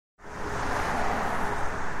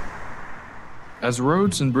As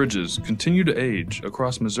roads and bridges continue to age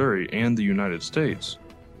across Missouri and the United States,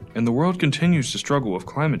 and the world continues to struggle with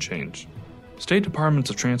climate change, state departments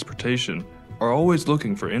of transportation are always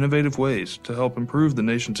looking for innovative ways to help improve the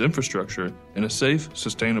nation's infrastructure in a safe,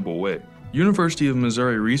 sustainable way. University of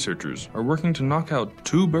Missouri researchers are working to knock out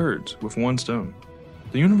two birds with one stone.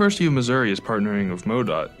 The University of Missouri is partnering with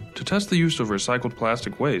MODOT to test the use of recycled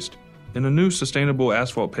plastic waste in a new sustainable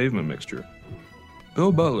asphalt pavement mixture.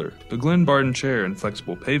 Bill Butler, the Glenn Barton Chair in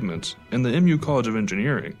Flexible Pavements in the MU College of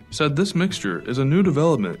Engineering, said this mixture is a new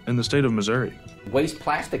development in the state of Missouri. Waste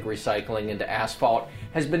plastic recycling into asphalt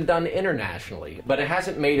has been done internationally, but it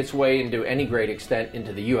hasn't made its way into any great extent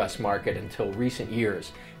into the U.S. market until recent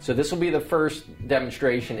years. So this will be the first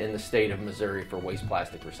demonstration in the state of Missouri for waste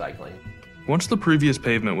plastic recycling. Once the previous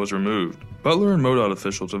pavement was removed, Butler and MoDOT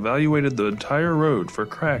officials evaluated the entire road for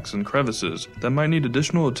cracks and crevices that might need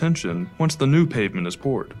additional attention once the new pavement is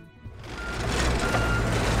poured.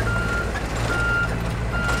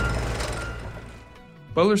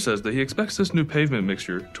 Butler says that he expects this new pavement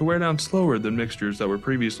mixture to wear down slower than mixtures that were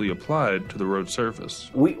previously applied to the road surface.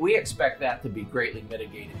 We expect that to be greatly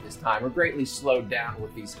mitigated this time, or greatly slowed down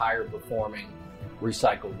with these higher performing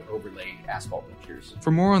recycled overlaid asphalt mixtures.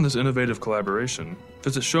 For more on this innovative collaboration,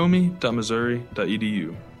 visit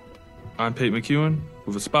showme.missouri.edu. I'm Pate McEwen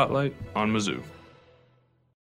with a spotlight on Mizzou.